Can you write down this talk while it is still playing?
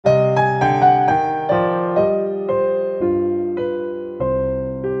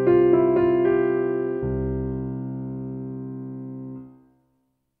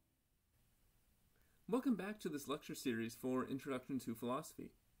lecture series for Introduction to Philosophy.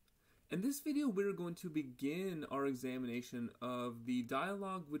 In this video, we're going to begin our examination of the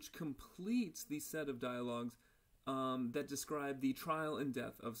dialogue which completes the set of dialogues that describe the trial and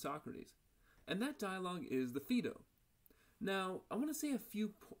death of Socrates. And that dialogue is the Phaedo. Now, I want to say a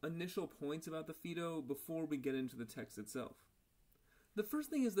few initial points about the Phaedo before we get into the text itself. The first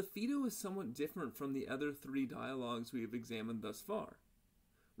thing is the Phaedo is somewhat different from the other three dialogues we have examined thus far.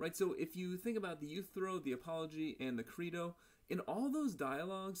 Right, so if you think about the Euthyphro, the Apology, and the Credo, in all those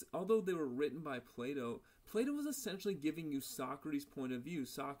dialogues, although they were written by Plato, Plato was essentially giving you Socrates' point of view,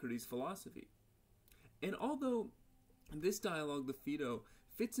 Socrates' philosophy. And although this dialogue, the Phaedo,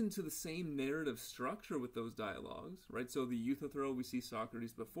 fits into the same narrative structure with those dialogues, right? So the Euthyphro, we see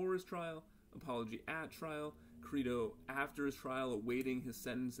Socrates before his trial, Apology at trial, Credo after his trial, awaiting his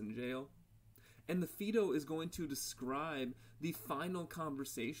sentence in jail. And the Phaedo is going to describe the final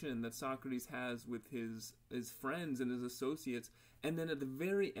conversation that Socrates has with his friends and his associates. And then at the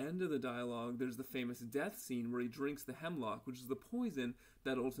very end of the dialogue, there's the famous death scene where he drinks the hemlock, which is the poison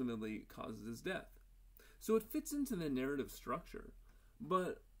that ultimately causes his death. So it fits into the narrative structure.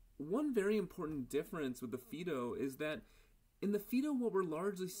 But one very important difference with the Phaedo is that in the Phaedo, what we're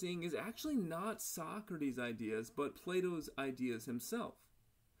largely seeing is actually not Socrates' ideas, but Plato's ideas himself.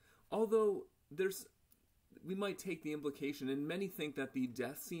 Although we might take the implication, and many think that the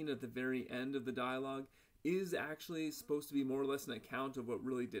death scene at the very end of the dialogue is actually supposed to be more or less an account of what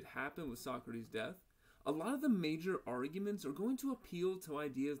really did happen with Socrates' death. A lot of the major arguments are going to appeal to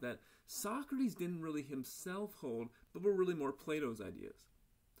ideas that Socrates didn't really himself hold, but were really more Plato's ideas.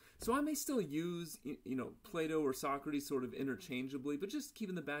 So I may still use, Plato or Socrates sort of interchangeably, but just keep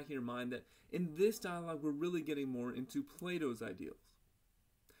in the back of your mind that in this dialogue, we're really getting more into Plato's ideals.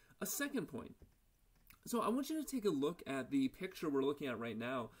 A second point. So I want you to take a look at the picture we're looking at right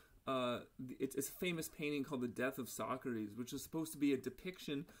now. It's a famous painting called The Death of Socrates, which is supposed to be a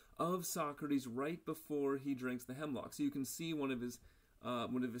depiction of Socrates right before he drinks the hemlock. So you can see one of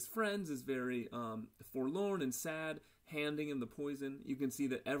his friends is very forlorn and sad, handing him the poison. You can see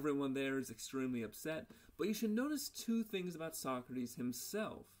that everyone there is extremely upset. But you should notice two things about Socrates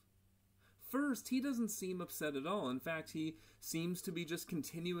himself. First, he doesn't seem upset at all. In fact, he seems to be just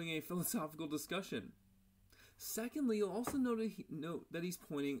continuing a philosophical discussion. Secondly, you'll also note that he's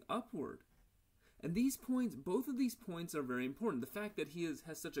pointing upward. And both of these points are very important. The fact that he has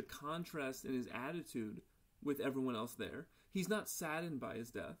such a contrast in his attitude with everyone else there. He's not saddened by his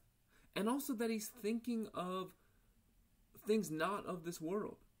death. And also that he's thinking of things not of this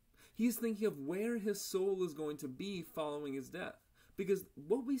world. He's thinking of where his soul is going to be following his death. Because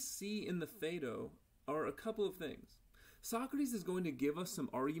what we see in the Phaedo are a couple of things. Socrates is going to give us some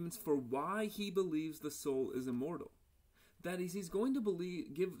arguments for why he believes the soul is immortal. That is, he's going to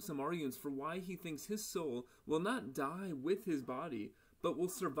give some arguments for why he thinks his soul will not die with his body, but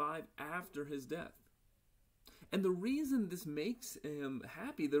will survive after his death. And the reason this makes him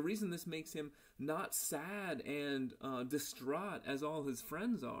happy, the reason this makes him not sad and distraught as all his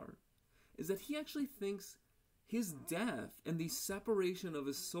friends are, is that he actually thinks his death and the separation of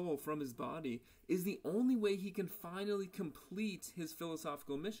his soul from his body is the only way he can finally complete his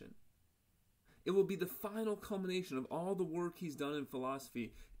philosophical mission. It will be the final culmination of all the work he's done in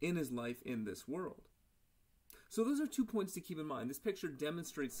philosophy in his life in this world. So those are 2 points to keep in mind. This picture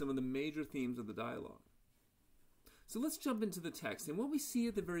demonstrates some of the major themes of the dialogue. So let's jump into the text. And what we see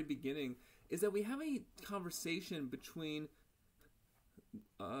at the very beginning is that we have a conversation between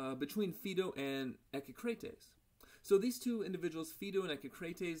Phaedo and Echecrates. So these two individuals, Phaedo and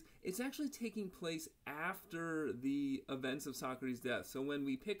Echecrates, it's actually taking place after the events of Socrates' death. So when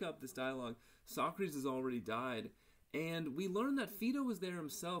we pick up this dialogue, Socrates has already died, and we learn that Phaedo was there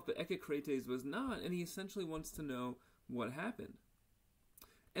himself, but Echecrates was not, and he essentially wants to know what happened.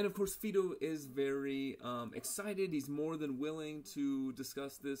 And of course, Phaedo is very excited. He's more than willing to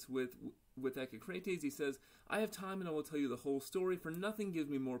discuss this with Echecrates. He says, "I have time and I will tell you the whole story, for nothing gives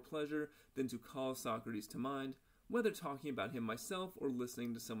me more pleasure than to call Socrates to mind, whether talking about him myself or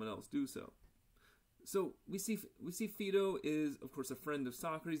listening to someone else do so." So we see Phaedo is, of course, a friend of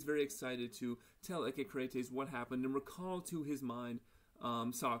Socrates, very excited to tell Echecrates what happened and recall to his mind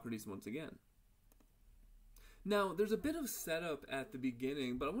Socrates once again. Now, there's a bit of setup at the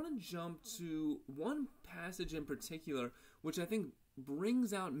beginning, but I want to jump to one passage in particular, which I think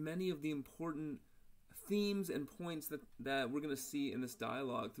brings out many of the important themes and points that we're going to see in this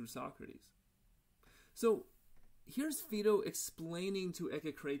dialogue through Socrates. So, here's Phaedo explaining to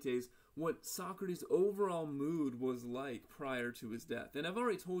Echecrates what Socrates' overall mood was like prior to his death. And I've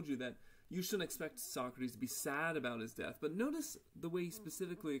already told you that you shouldn't expect Socrates to be sad about his death, but notice the way he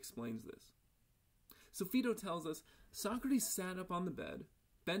specifically explains this. So Phaedo tells us, Socrates sat up on the bed,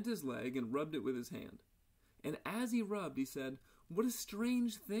 bent his leg, and rubbed it with his hand. And as he rubbed, he said, "What a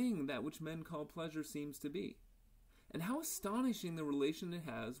strange thing that which men call pleasure seems to be. And how astonishing the relation it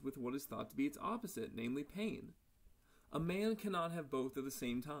has with what is thought to be its opposite, namely pain. A man cannot have both at the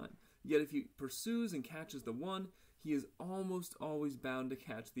same time, yet if he pursues and catches the one, he is almost always bound to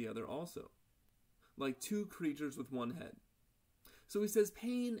catch the other also, like two creatures with one head." So he says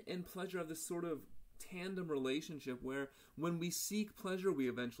pain and pleasure have this sort of tandem relationship where when we seek pleasure, we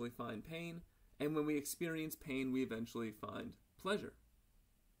eventually find pain, and when we experience pain, we eventually find pleasure.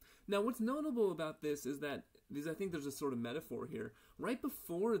 Now, what's notable about this is that, because I think there's a sort of metaphor here, right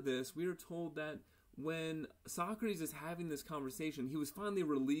before this, we are told that when Socrates is having this conversation, he was finally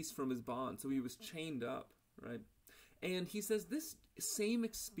released from his bond, so he was chained up, right? And he says this same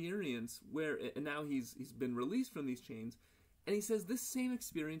experience where, and now he's been released from these chains, and he says this same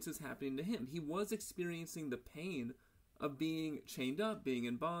experience is happening to him. He was experiencing the pain of being chained up, being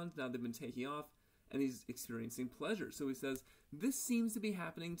in bonds, now they've been taken off, and he's experiencing pleasure. So he says, this seems to be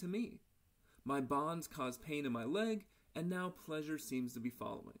happening to me. My bonds cause pain in my leg, and now pleasure seems to be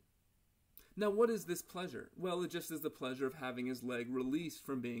following. Now, what is this pleasure? Well, it just is the pleasure of having his leg released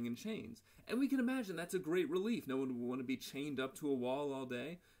from being in chains. And we can imagine that's a great relief. No one would want to be chained up to a wall all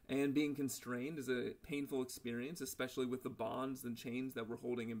day, and being constrained is a painful experience, especially with the bonds and chains that were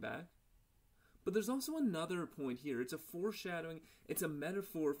holding him back. But there's also another point here. It's a foreshadowing, it's a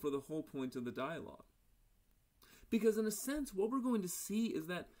metaphor for the whole point of the dialogue. Because in a sense, what we're going to see is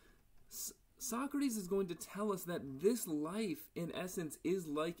that Socrates is going to tell us that this life, in essence, is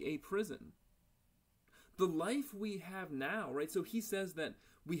like a prison. The life we have now, right? So he says that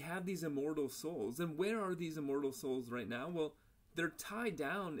we have these immortal souls. And where are these immortal souls right now? Well, they're tied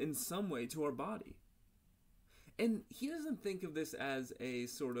down in some way to our body. And he doesn't think of this as a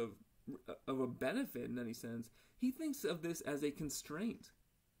sort of a benefit in any sense. He thinks of this as a constraint.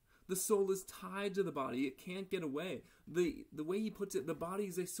 The soul is tied to the body. It can't get away. The way he puts it, the body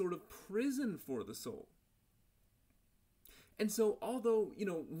is a sort of prison for the soul. And so although,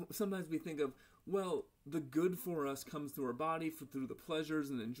 sometimes we think of, well, the good for us comes through our body, through the pleasures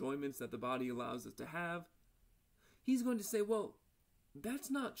and enjoyments that the body allows us to have, he's going to say, well, that's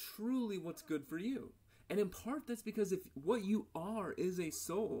not truly what's good for you. And in part, that's because if what you are is a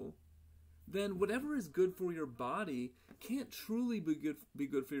soul, then whatever is good for your body can't truly be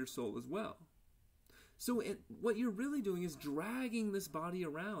good for your soul as well. So what you're really doing is dragging this body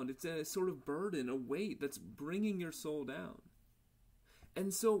around. It's a sort of burden, a weight that's bringing your soul down.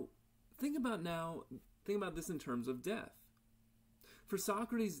 And so think about this in terms of death. For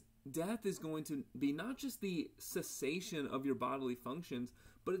Socrates, death is going to be not just the cessation of your bodily functions,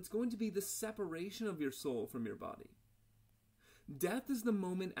 but it's going to be the separation of your soul from your body. Death is the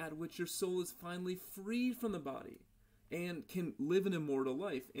moment at which your soul is finally freed from the body and can live an immortal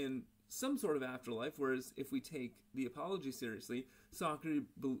life in some sort of afterlife, whereas if we take the Apology seriously,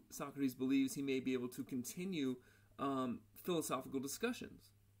 Socrates believes he may be able to continue philosophical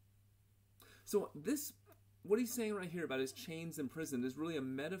discussions. So what he's saying right here about his chains and prison is really a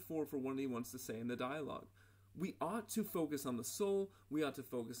metaphor for what he wants to say in the dialogue. We ought to focus on the soul, we ought to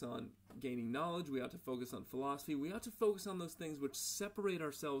focus on gaining knowledge, we ought to focus on philosophy, we ought to focus on those things which separate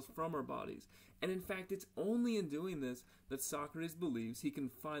ourselves from our bodies. And in fact, it's only in doing this that Socrates believes he can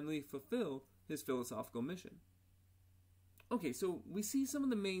finally fulfill his philosophical mission. Okay, so we see some of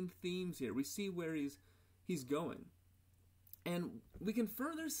the main themes here. We see where he's going. And we can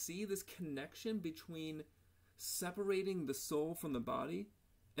further see this connection between separating the soul from the body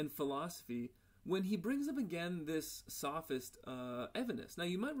and philosophy when he brings up again this sophist, Evenus. Now,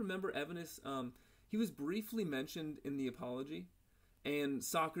 you might remember Evenus, he was briefly mentioned in the Apology, and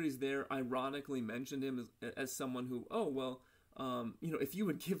Socrates there ironically mentioned him as someone who, if you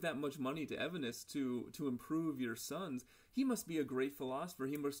would give that much money to Evenus to improve your sons, he must be a great philosopher.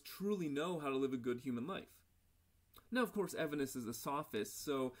 He must truly know how to live a good human life. Now, of course, Evenus is a sophist,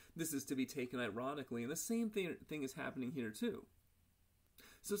 so this is to be taken ironically, and the same thing is happening here too.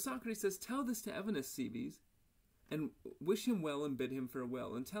 So Socrates says, tell this to Evenus, Cebes, and wish him well and bid him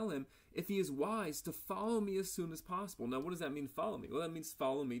farewell, and tell him, if he is wise, to follow me as soon as possible. Now, what does that mean, follow me? Well, that means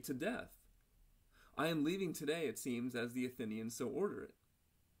follow me to death. I am leaving today, it seems, as the Athenians so order it.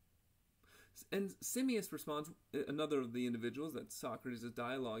 And Simmias responds, another of the individuals that Socrates is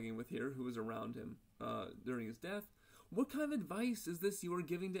dialoguing with here, who was around him during his death. What kind of advice is this you are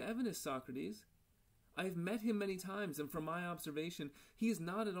giving to Evenus, Socrates? I have met him many times, and from my observation, he is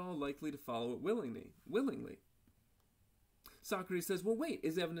not at all likely to follow it willingly. Socrates says, well, wait,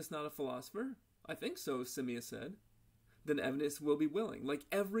 is Evenus not a philosopher? I think so, Simmias said. then Evenus will be willing, like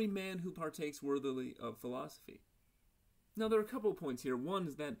every man who partakes worthily of philosophy. Now, there are a couple of points here. One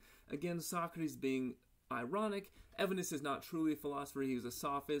is that, again, Socrates being ironic, Evenus is not truly a philosopher, he was a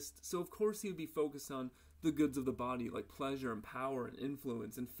sophist, so of course he would be focused on the goods of the body, like pleasure and power and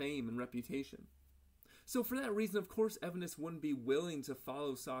influence and fame and reputation. So for that reason, of course, Evenus wouldn't be willing to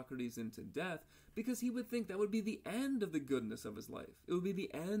follow Socrates into death, because he would think that would be the end of the goodness of his life. It would be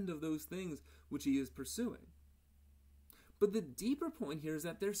the end of those things which he is pursuing. But the deeper point here is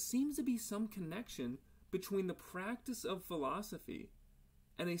that there seems to be some connection between the practice of philosophy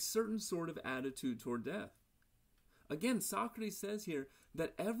and a certain sort of attitude toward death. Again, Socrates says here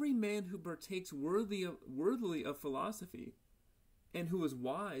that every man who partakes worthily of philosophy and who is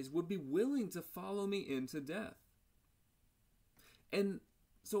wise would be willing to follow me into death. And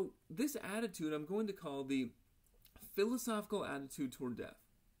so this attitude I'm going to call the philosophical attitude toward death.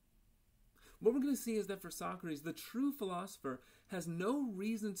 What we're going to see is that for Socrates, the true philosopher has no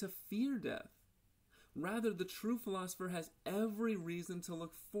reason to fear death. Rather, the true philosopher has every reason to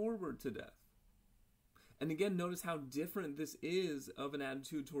look forward to death. And again, notice how different this is of an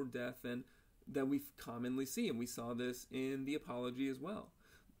attitude toward death than we commonly see. And we saw this in the Apology as well.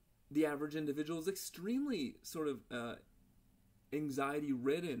 The average individual is extremely sort of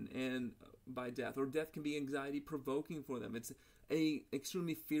anxiety-ridden and by death, or death can be anxiety-provoking for them. It's an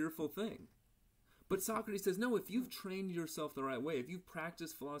extremely fearful thing. But Socrates says, no, if you've trained yourself the right way, if you've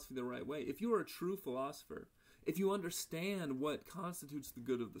practiced philosophy the right way, if you are a true philosopher, if you understand what constitutes the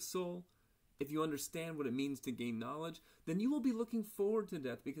good of the soul, if you understand what it means to gain knowledge, then you will be looking forward to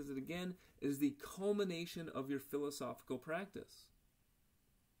death, because it again is the culmination of your philosophical practice.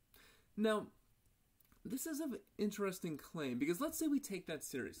 Now, this is an interesting claim, because let's say we take that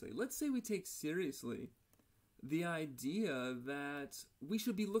seriously. Let's say we take seriously the idea that we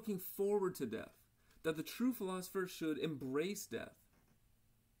should be looking forward to death, that the true philosopher should embrace death.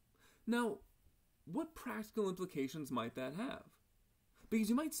 Now, what practical implications might that have? Because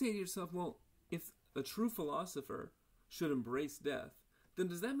you might say to yourself, well, if a true philosopher should embrace death, then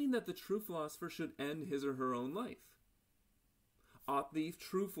does that mean that the true philosopher should end his or her own life? Ought the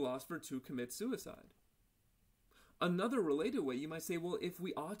true philosopher to commit suicide? Another related way, you might say, well, if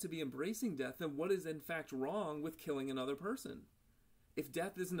we ought to be embracing death, then what is in fact wrong with killing another person? If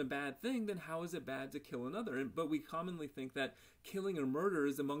death isn't a bad thing, then how is it bad to kill another? But we commonly think that killing or murder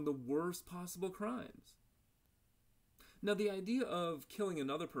is among the worst possible crimes. Now, the idea of killing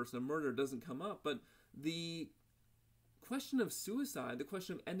another person, of murder, doesn't come up, but the question of suicide, the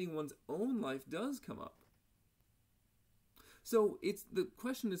question of ending one's own life, does come up. So the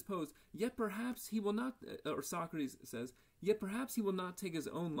question is posed, yet perhaps he will not, or Socrates says, yet perhaps he will not take his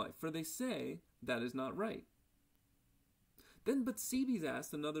own life, for they say that is not right. Then Cebes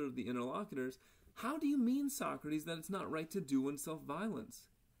asked another of the interlocutors, how do you mean, Socrates, that it's not right to do oneself violence,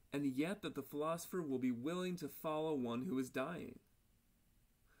 and yet that the philosopher will be willing to follow one who is dying?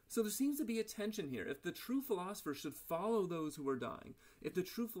 So there seems to be a tension here. If the true philosopher should follow those who are dying, if the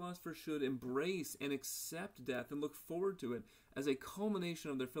true philosopher should embrace and accept death and look forward to it as a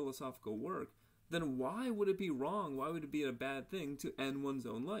culmination of their philosophical work, then why would it be wrong, why would it be a bad thing to end one's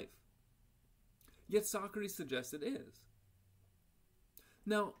own life? Yet Socrates suggests it is.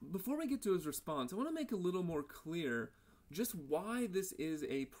 Now, before we get to his response, I want to make a little more clear just why this is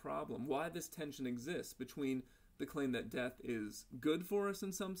a problem, why this tension exists between the claim that death is good for us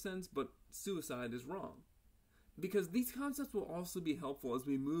in some sense, but suicide is wrong. Because these concepts will also be helpful as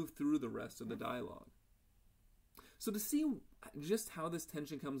we move through the rest of the dialogue. So to see just how this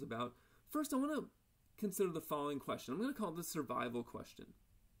tension comes about, first I want to consider the following question. I'm going to call it the survival question.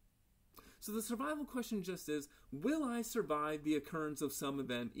 So the survival question just is, will I survive the occurrence of some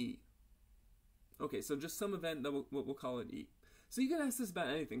event E? Okay, so just some event, that we'll call it E. So you can ask this about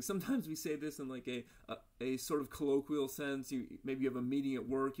anything. Sometimes we say this in like a sort of colloquial sense. Maybe you have a meeting at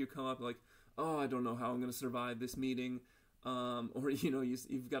work, you come up like, oh, I don't know how I'm going to survive this meeting. Or,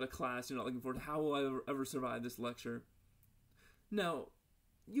 you've got a class, you're not looking forward to, how will I ever survive this lecture? Now,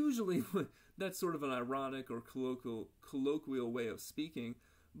 usually that's sort of an ironic or colloquial way of speaking.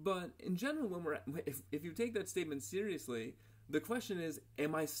 But in general, if you take that statement seriously, the question is,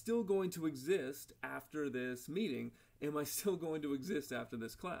 am I still going to exist after this meeting? Am I still going to exist after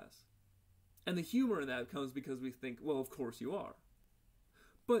this class? And the humor in that comes because we think, well, of course you are.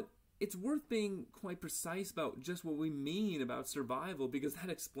 But it's worth being quite precise about just what we mean about survival, because that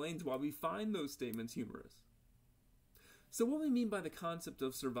explains why we find those statements humorous. So what we mean by the concept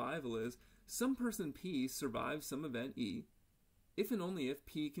of survival is, some person P survives some event E, if and only if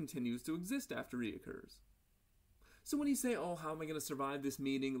P continues to exist after E occurs. So when you say, oh, how am I going to survive this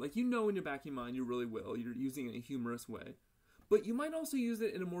meeting? Like, you know in your back of your mind you really will. You're using it in a humorous way. But you might also use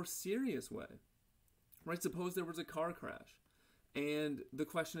it in a more serious way. Right? Suppose there was a car crash. And the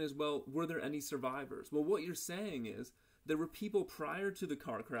question is, well, were there any survivors? Well, what you're saying is there were people prior to the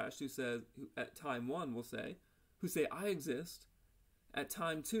car crash who at time 1, we'll say, who say, I exist. At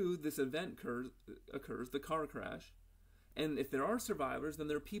time 2, this event occurs, the car crash. And if there are survivors, then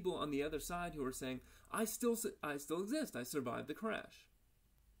there are people on the other side who are saying, I still exist. I survived the crash.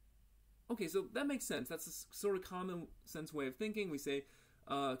 Okay, so that makes sense. That's a sort of common sense way of thinking. We say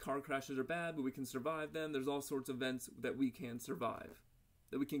car crashes are bad, but we can survive them. There's all sorts of events that we can survive,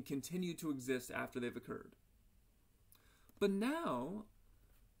 that we can continue to exist after they've occurred. But now,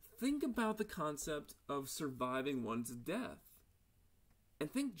 think about the concept of surviving one's death. And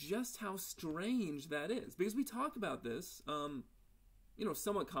think just how strange that is. Because we talk about this,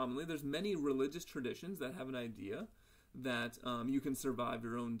 somewhat commonly. There's many religious traditions that have an idea that you can survive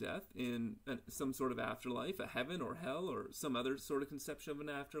your own death in some sort of afterlife, a heaven or hell, or some other sort of conception of an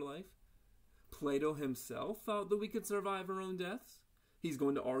afterlife. Plato himself thought that we could survive our own deaths. He's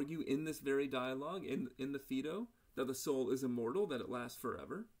going to argue in this very dialogue, in the Phaedo, that the soul is immortal, that it lasts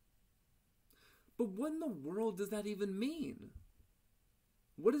forever. But what in the world does that even mean?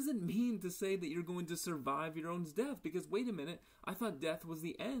 What does it mean to say that you're going to survive your own death? Because wait a minute, I thought death was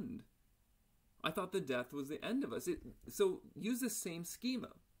the end. I thought the death was the end of us. So use this same schema.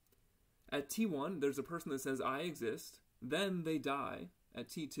 At T1, there's a person that says, I exist. Then they die at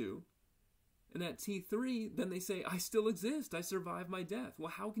T2. And at T3, then they say, I still exist. I survived my death.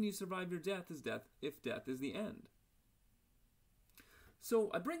 Well, how can you survive your death if death is the end? So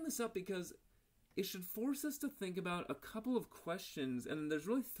I bring this up because it should force us to think about a couple of questions, and there's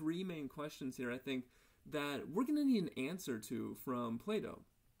really 3 main questions here, I think, that we're going to need an answer to from Plato.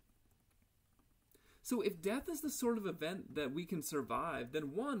 So if death is the sort of event that we can survive,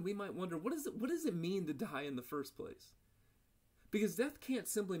 then one, we might wonder, what does it mean to die in the first place? Because death can't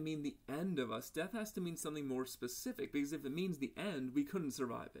simply mean the end of us. Death has to mean something more specific, because if it means the end, we couldn't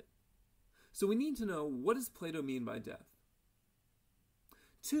survive it. So we need to know, what does Plato mean by death?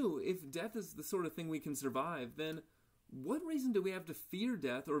 2, if death is the sort of thing we can survive, then what reason do we have to fear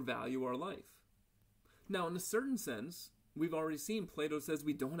death or value our life? Now, in a certain sense, we've already seen Plato says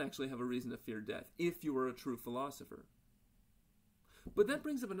we don't actually have a reason to fear death if you are a true philosopher. But that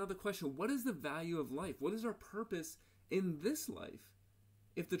brings up another question. What is the value of life? What is our purpose in this life?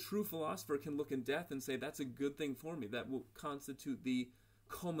 If the true philosopher can look in death and say, that's a good thing for me, that will constitute the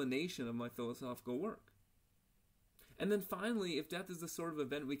culmination of my philosophical work. And then finally, if death is the sort of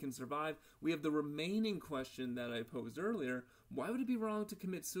event we can survive, we have the remaining question that I posed earlier. Why would it be wrong to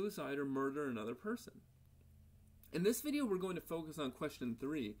commit suicide or murder another person? In this video, we're going to focus on question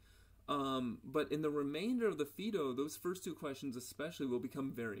 3. But in the remainder of the Phaedo, those first 2 questions especially will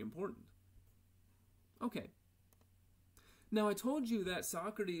become very important. Okay. Now, I told you that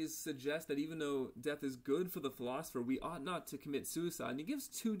Socrates suggests that even though death is good for the philosopher, we ought not to commit suicide. And he gives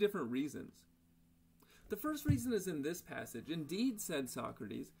 2 different reasons. The first reason is in this passage. Indeed, said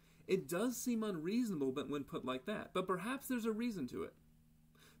Socrates, it does seem unreasonable when put like that, but perhaps there's a reason to it.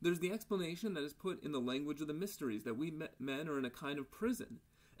 There's the explanation that is put in the language of the mysteries, that we men are in a kind of prison,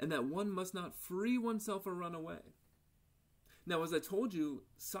 and that one must not free oneself or run away. Now, as I told you,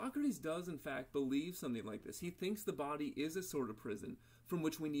 Socrates does in fact believe something like this. He thinks the body is a sort of prison from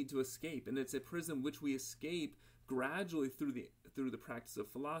which we need to escape, and it's a prison which we escape gradually through the practice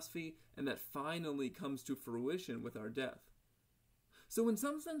of philosophy, and that finally comes to fruition with our death. So in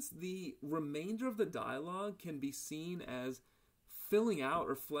some sense, the remainder of the dialogue can be seen as filling out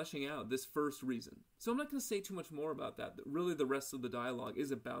or fleshing out this first reason. So I'm not going to say too much more about that. Really, the rest of the dialogue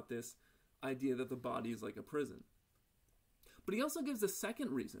is about this idea that the body is like a prison. But he also gives a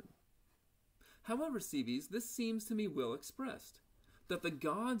second reason. However, Cebes, this seems to me well expressed, that the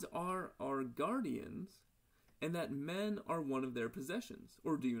gods are our guardians, and that men are one of their possessions.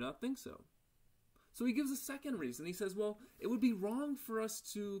 Or do you not think so? So he gives a second reason. He says, well, it would be wrong for us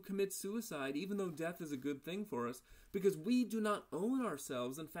to commit suicide, even though death is a good thing for us, because we do not own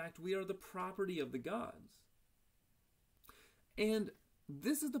ourselves. In fact, we are the property of the gods. And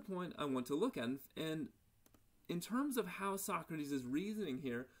this is the point I want to look at. And in terms of how Socrates is reasoning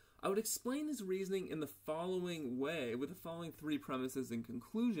here, I would explain his reasoning in the following way, with the following 3 premises in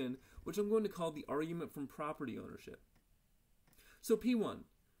conclusion, which I'm going to call the argument from property ownership. So P1,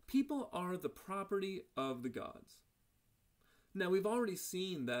 people are the property of the gods. Now, we've already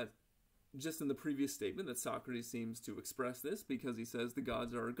seen that just in the previous statement that Socrates seems to express this, because he says the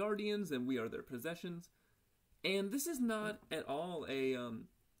gods are our guardians and we are their possessions. And this is not at all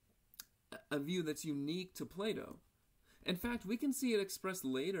a view that's unique to Plato. In fact, we can see it expressed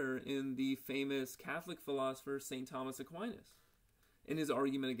later in the famous Catholic philosopher St. Thomas Aquinas in his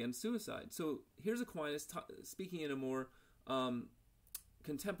argument against suicide. So here's Aquinas speaking in a more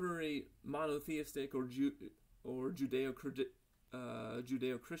contemporary monotheistic or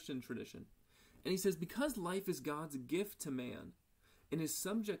Judeo-Christian tradition. And he says, because life is God's gift to man and is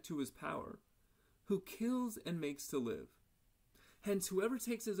subject to his power, who kills and makes to live. Hence, whoever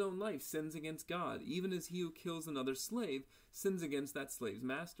takes his own life sins against God, even as he who kills another slave sins against that slave's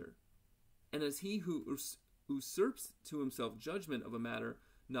master. And as he who usurps to himself judgment of a matter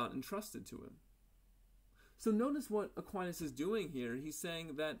not entrusted to him. So notice what Aquinas is doing here. He's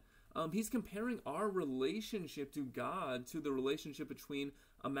saying that he's comparing our relationship to God to the relationship between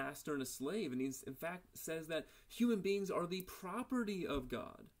a master and a slave. And he's, in fact, says that human beings are the property of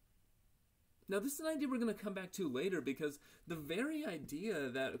God. Now, this is an idea we're going to come back to later, because the very idea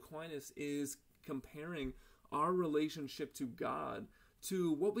that Aquinas is comparing our relationship to God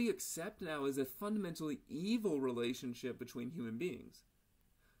to what we accept now as a fundamentally evil relationship between human beings.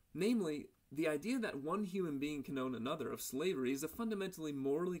 Namely, the idea that one human being can own another of slavery is a fundamentally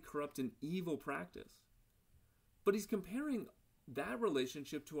morally corrupt and evil practice. But he's comparing that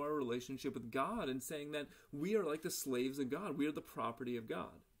relationship to our relationship with God and saying that we are like the slaves of God. We are the property of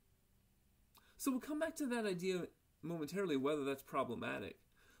God. So we'll come back to that idea momentarily, whether that's problematic.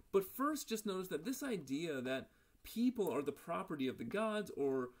 But first, just notice that this idea that people are the property of the gods,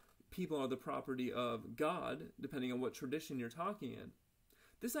 or people are the property of God, depending on what tradition you're talking in,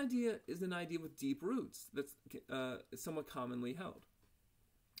 this idea is an idea with deep roots that's somewhat commonly held.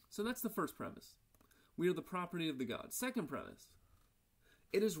 So that's the first premise. We are the property of the gods. Second premise.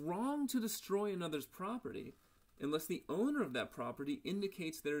 It is wrong to destroy another's property unless the owner of that property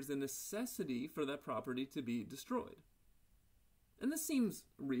indicates there is a necessity for that property to be destroyed. And this seems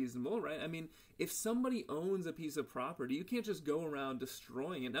reasonable, right? I mean, if somebody owns a piece of property, you can't just go around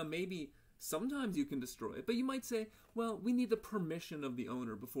destroying it. Now, maybe sometimes you can destroy it, but you might say, well, we need the permission of the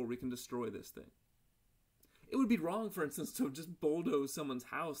owner before we can destroy this thing. It would be wrong, for instance, to just bulldoze someone's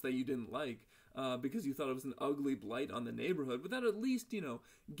house that you didn't like because you thought it was an ugly blight on the neighborhood, without at least,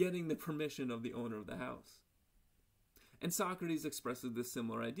 getting the permission of the owner of the house. And Socrates expresses this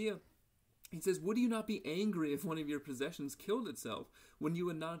similar idea. He says, would you not be angry if one of your possessions killed itself when you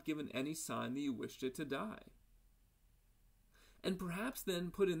had not given any sign that you wished it to die? And perhaps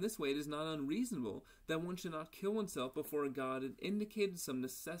then, put in this way, it is not unreasonable that one should not kill oneself before a god had indicated some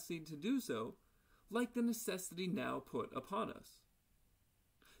necessity to do so, like the necessity now put upon us.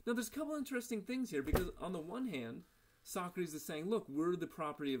 Now there's a couple interesting things here, because on the one hand, Socrates is saying, look, we're the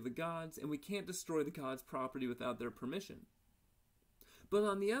property of the gods, and we can't destroy the gods' property without their permission. But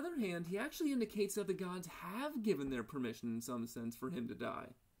on the other hand, he actually indicates that the gods have given their permission in some sense for him to die.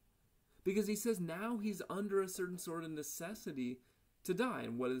 Because he says now he's under a certain sort of necessity to die.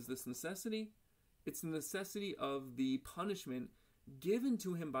 And what is this necessity? It's the necessity of the punishment given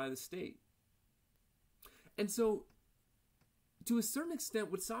to him by the state. And so, to a certain extent,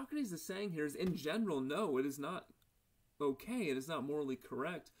 what Socrates is saying here is, in general, no, it is not okay, it is not morally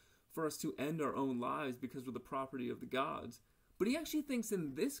correct for us to end our own lives because we're the property of the gods. But he actually thinks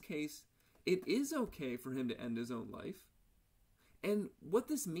in this case, it is okay for him to end his own life. And what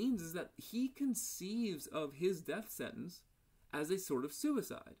this means is that he conceives of his death sentence as a sort of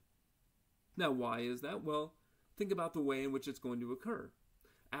suicide. Now, why is that? Well, think about the way in which it's going to occur.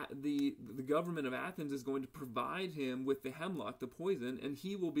 The government of Athens is going to provide him with the hemlock, the poison, and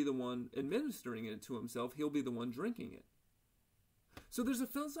he will be the one administering it to himself. He'll be the one drinking it. So there's a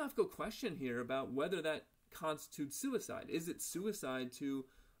philosophical question here about whether that constitutes suicide. Is it suicide to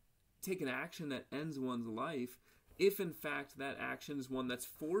take an action that ends one's life if in fact that action is one that's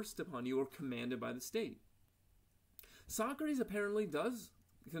forced upon you or commanded by the state? Socrates apparently does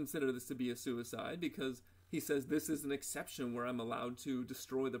consider this to be a suicide, because he says this is an exception where I'm allowed to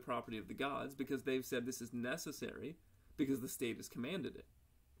destroy the property of the gods because they've said this is necessary because the state has commanded it.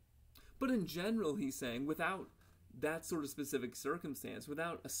 But in general, he's saying, without that sort of specific circumstance,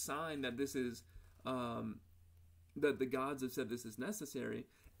 without a sign that this is that the gods have said this is necessary,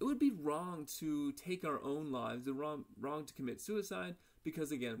 it would be wrong to take our own lives, wrong to commit suicide,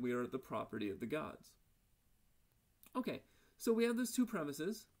 because again, we are the property of the gods. Okay, so we have those two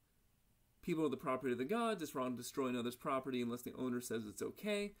premises. People are the property of the gods. It's wrong to destroy another's property unless the owner says it's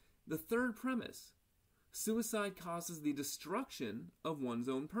okay. The third premise, suicide causes the destruction of one's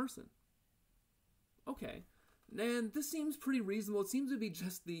own person. Okay, and this seems pretty reasonable. It seems to be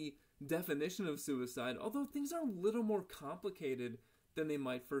just the definition of suicide, although things are a little more complicated than they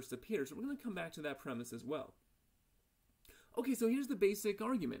might first appear. So we're going to come back to that premise as well. Okay, so here's the basic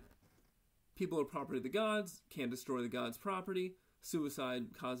argument. People are property of the gods, can't destroy the gods' property. Suicide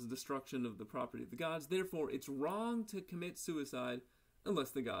causes destruction of the property of the gods. Therefore, it's wrong to commit suicide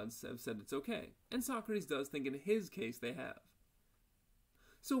unless the gods have said it's okay. And Socrates does think in his case they have.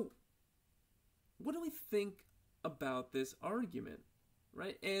 So, what do we think about this argument,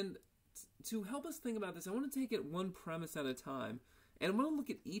 right? And to help us think about this, I want to take it one premise at a time. And I want to look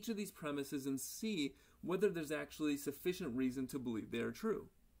at each of these premises and see whether there's actually sufficient reason to believe they are true.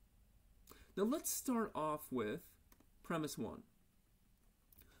 Now, let's start off with premise 1.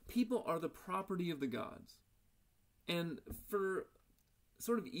 People are the property of the gods. And for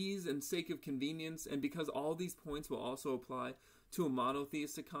sort of ease and sake of convenience, and because all these points will also apply to a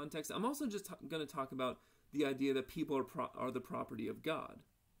monotheistic context, I'm also just going to talk about the idea that people are the property of God.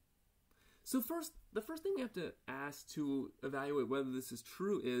 So the first thing we have to ask to evaluate whether this is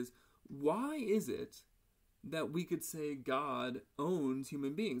true is, why is it that we could say God owns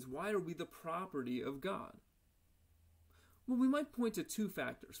human beings? Why are we the property of God? Well, we might point to 2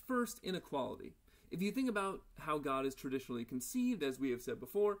 factors. First, inequality. If you think about how God is traditionally conceived, as we have said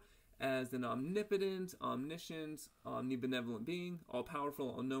before, as an omnipotent, omniscient, omnibenevolent being,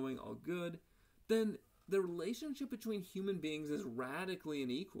 all-powerful, all-knowing, all-good, then the relationship between human beings is radically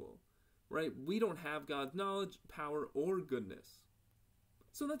unequal, right? We don't have God's knowledge, power, or goodness.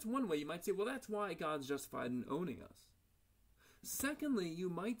 So that's one way you might say, well, that's why God's justified in owning us. Secondly, you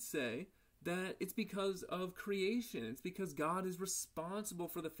might say that it's because of creation. It's because God is responsible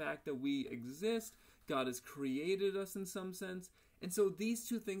for the fact that we exist. God has created us in some sense. And so these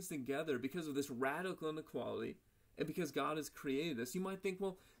 2 things together, because of this radical inequality, and because God has created us, you might think,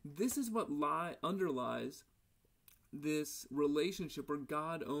 well, this is what underlies this relationship where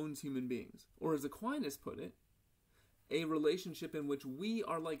God owns human beings. Or as Aquinas put it, a relationship in which we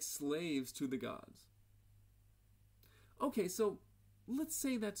are like slaves to the gods. Okay, so let's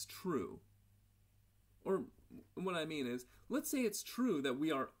say that's true. Or what I mean is, let's say it's true that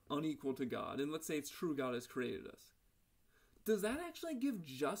we are unequal to God, and let's say it's true God has created us. Does that actually give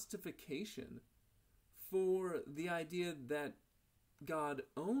justification for the idea that God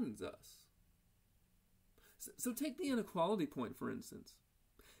owns us? So take the inequality point, for instance.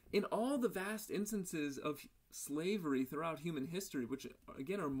 In all the vast instances of slavery throughout human history, which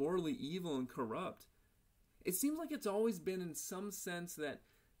again are morally evil and corrupt, it seems like it's always been in some sense that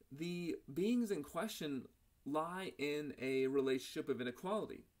the beings in question lie in a relationship of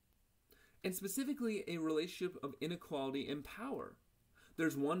inequality. And specifically a relationship of inequality in power.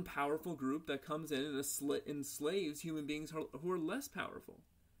 There's one powerful group that comes in and enslaves human beings who are less powerful.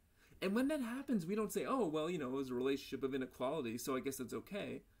 And when that happens, we don't say, oh, well, it was a relationship of inequality, so I guess it's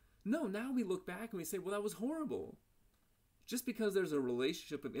okay. No, now we look back and we say, well, that was horrible. Just because there's a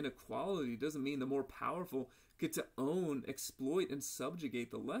relationship of inequality doesn't mean the more powerful get to own, exploit, and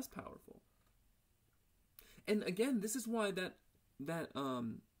subjugate the less powerful. And again, this is why that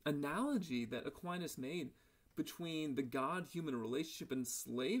analogy that Aquinas made between the God-human relationship and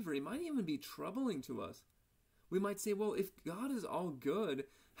slavery might even be troubling to us. We might say, well, if God is all good,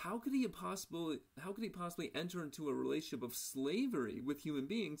 how could he possibly enter into a relationship of slavery with human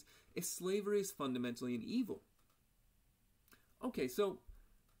beings if slavery is fundamentally an evil? Okay, so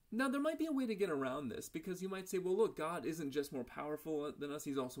now there might be a way to get around this, because you might say, well, look, God isn't just more powerful than us,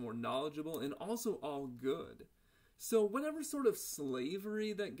 he's also more knowledgeable and also all good. So whatever sort of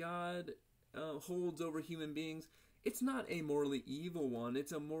slavery that God holds over human beings, it's not a morally evil one,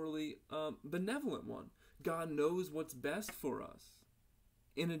 it's a morally benevolent one. God knows what's best for us.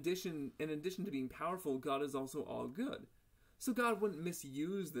 In addition to being powerful, God is also all good. So God wouldn't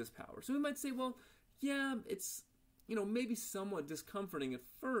misuse this power. So we might say, well, yeah, it's maybe somewhat discomforting at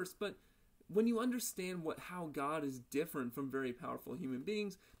first, but when you understand how God is different from very powerful human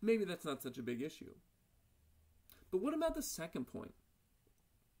beings, maybe that's not such a big issue. But what about the second point?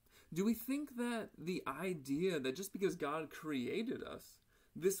 Do we think that the idea that just because God created us,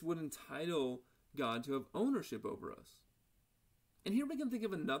 this would entitle God to have ownership over us? And here we can think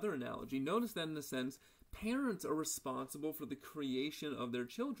of another analogy. Notice that in a sense, parents are responsible for the creation of their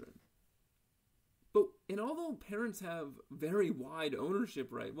children. And although parents have very wide ownership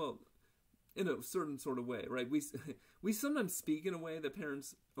right, well, in a certain sort of way, right? We sometimes speak in a way that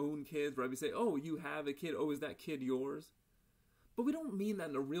parents own kids, right? We say, oh, you have a kid. Oh, is that kid yours? But we don't mean that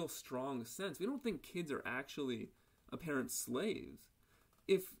in a real strong sense. We don't think kids are actually a parent's slaves.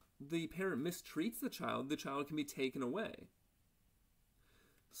 If the parent mistreats the child can be taken away.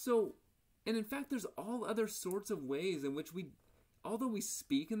 So, and in fact, there's all other sorts of ways in which although we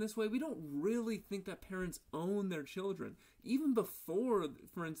speak in this way, we don't really think that parents own their children, even before,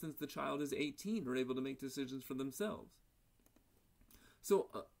 for instance, the child is 18 or able to make decisions for themselves. So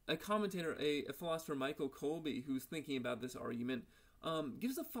a commentator, a philosopher, Michael Colby, who's thinking about this argument,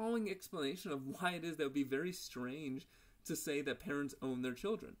 gives the following explanation of why it is that would be very strange to say that parents own their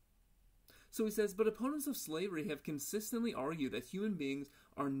children. So he says, but opponents of slavery have consistently argued that human beings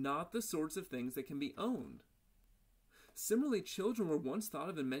are not the sorts of things that can be owned. Similarly, children were once thought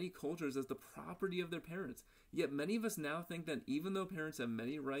of in many cultures as the property of their parents, yet many of us now think that even though parents have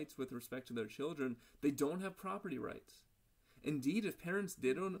many rights with respect to their children, they don't have property rights. Indeed, if parents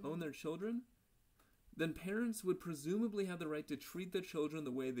did own their children, then parents would presumably have the right to treat their children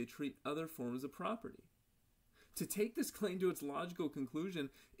the way they treat other forms of property. To take this claim to its logical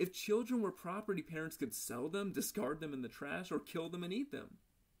conclusion, if children were property, parents could sell them, discard them in the trash, or kill them and eat them.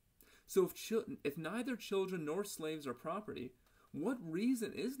 So if neither children nor slaves are property, what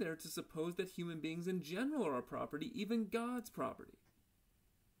reason is there to suppose that human beings in general are property, even God's property?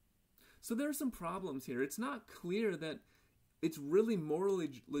 So there are some problems here. It's not clear that it's really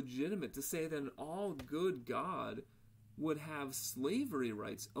morally legitimate to say that an all-good God would have slavery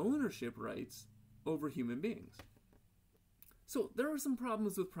rights, ownership rights, over human beings. So there are some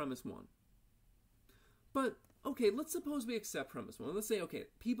problems with premise 1. But, okay, let's suppose we accept premise 1. Let's say, okay,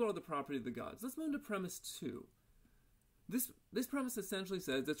 people are the property of the gods. Let's move to premise 2. This premise essentially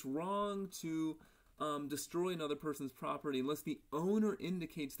says it's wrong to destroy another person's property unless the owner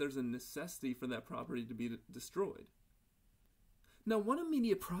indicates there's a necessity for that property to be destroyed. Now, one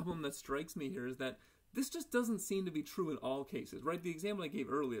immediate problem that strikes me here is that this just doesn't seem to be true in all cases, right? The example I gave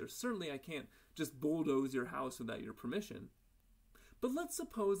earlier, certainly I can't just bulldoze your house without your permission. But let's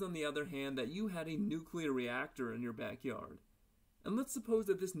suppose, on the other hand, that you had a nuclear reactor in your backyard. And let's suppose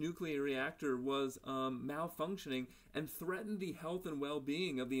that this nuclear reactor was malfunctioning and threatened the health and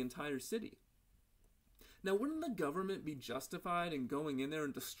well-being of the entire city. Now, wouldn't the government be justified in going in there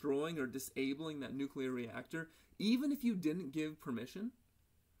and destroying or disabling that nuclear reactor, even if you didn't give permission?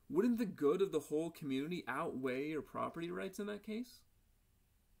 Wouldn't the good of the whole community outweigh your property rights in that case?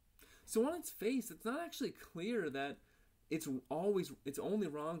 So on its face, it's not actually clear that it's only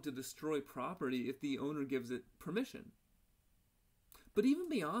wrong to destroy property if the owner gives it permission. But even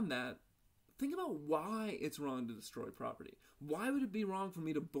beyond that, think about why it's wrong to destroy property. Why would it be wrong for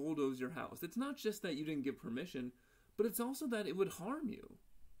me to bulldoze your house? It's not just that you didn't give permission, but it's also that it would harm you.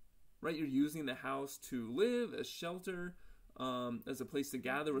 Right? You're using the house to live, as shelter, as a place to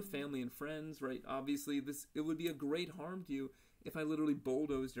gather with family and friends, right? Obviously, it would be a great harm to you if I literally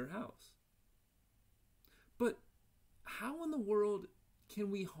bulldozed your house. But how in the world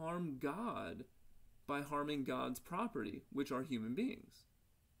can we harm God by harming God's property, which are human beings?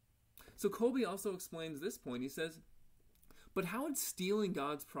 So Colby also explains this point. He says, but how would stealing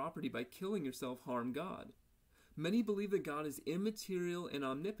God's property by killing yourself harm God? Many believe that God is immaterial and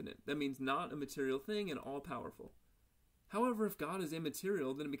omnipotent. That means not a material thing and all-powerful. However, if God is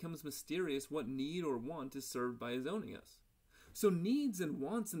immaterial, then it becomes mysterious what need or want is served by his owning us. So needs and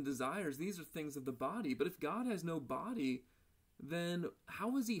wants and desires, these are things of the body. But if God has no body, then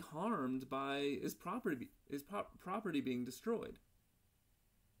how is he harmed by his property being destroyed?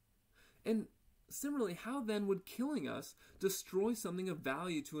 And similarly, how then would killing us destroy something of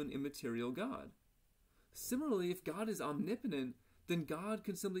value to an immaterial God? Similarly, if God is omnipotent, then God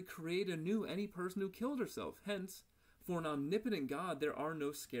could simply create anew any person who killed herself. Hence, for an omnipotent God, there are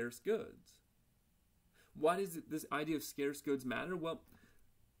no scarce goods. Why does this idea of scarce goods matter? Well,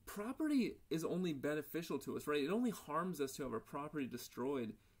 property is only beneficial to us, right? It only harms us to have our property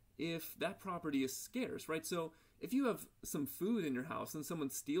destroyed if that property is scarce, right? So if you have some food in your house and someone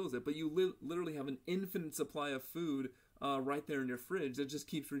steals it, but you literally have an infinite supply of food right there in your fridge that just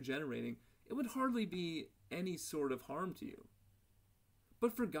keeps regenerating, it would hardly be any sort of harm to you.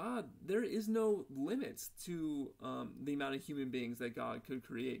 But for God, there is no limits to the amount of human beings that God could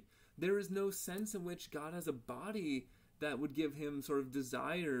create. There is no sense in which God has a body that would give him sort of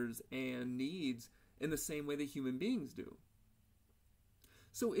desires and needs in the same way that human beings do.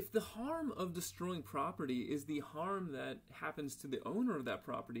 So if the harm of destroying property is the harm that happens to the owner of that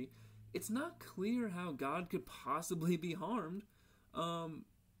property, it's not clear how God could possibly be harmed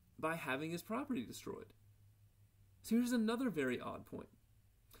by having his property destroyed. So here's another very odd point.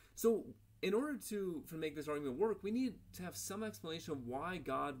 So in order to make this argument work, we need to have some explanation of why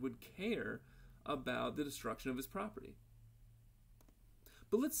God would care about the destruction of his property.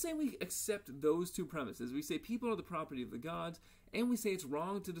 But let's say we accept those two premises. We say people are the property of the gods, and we say it's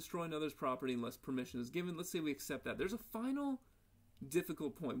wrong to destroy another's property unless permission is given. Let's say we accept that. There's a final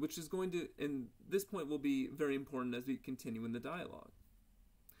difficult point, which is going to, and this point will be very important as we continue in the dialogue.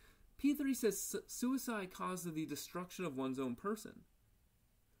 P3 says suicide causes the destruction of one's own person.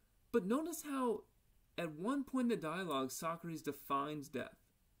 But notice how at one point in the dialogue, Socrates defines death.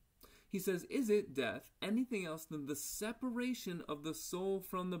 He says, "Is it, death, anything else than the separation of the soul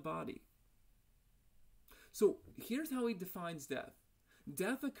from the body?" So here's how he defines death.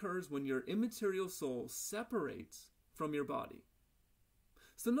 Death occurs when your immaterial soul separates from your body.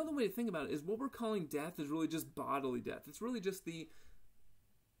 So another way to think about it is what we're calling death is really just bodily death. It's really just the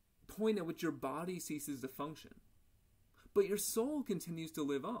point at which your body ceases to function. But your soul continues to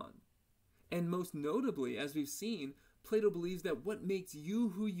live on. And most notably, as we've seen, Plato believes that what makes you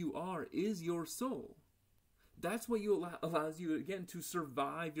who you are is your soul. That's what allows you, again, to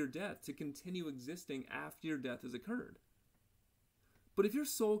survive your death, to continue existing after your death has occurred. But if your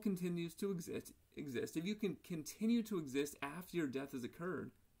soul continues to exist, if you can continue to exist after your death has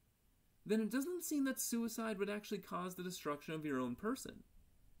occurred, then it doesn't seem that suicide would actually cause the destruction of your own person.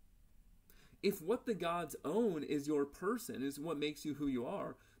 If what the gods own is your person, is what makes you who you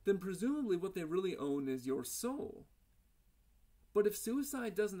are, then presumably what they really own is your soul. But if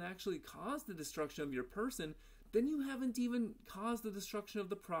suicide doesn't actually cause the destruction of your person, then you haven't even caused the destruction of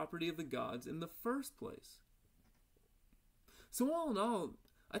the property of the gods in the first place. So all in all,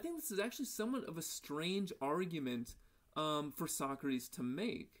 I think this is actually somewhat of a strange argument for Socrates to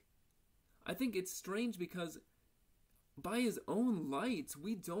make. I think it's strange because by his own lights,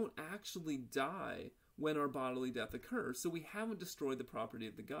 we don't actually die when our bodily death occurs, so we haven't destroyed the property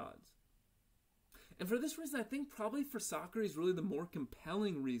of the gods. And for this reason, I think probably for Socrates, really the more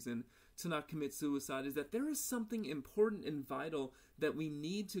compelling reason to not commit suicide is that there is something important and vital that we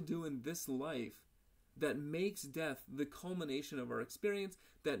need to do in this life that makes death the culmination of our experience,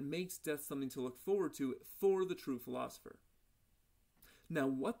 that makes death something to look forward to for the true philosopher. Now,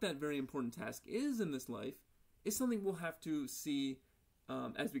 what that very important task is in this life is something we'll have to see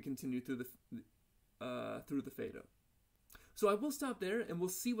as we continue through the Phaedo. So I will stop there, and we'll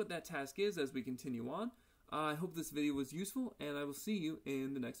see what that task is as we continue on. I hope this video was useful, and I will see you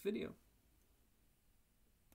in the next video.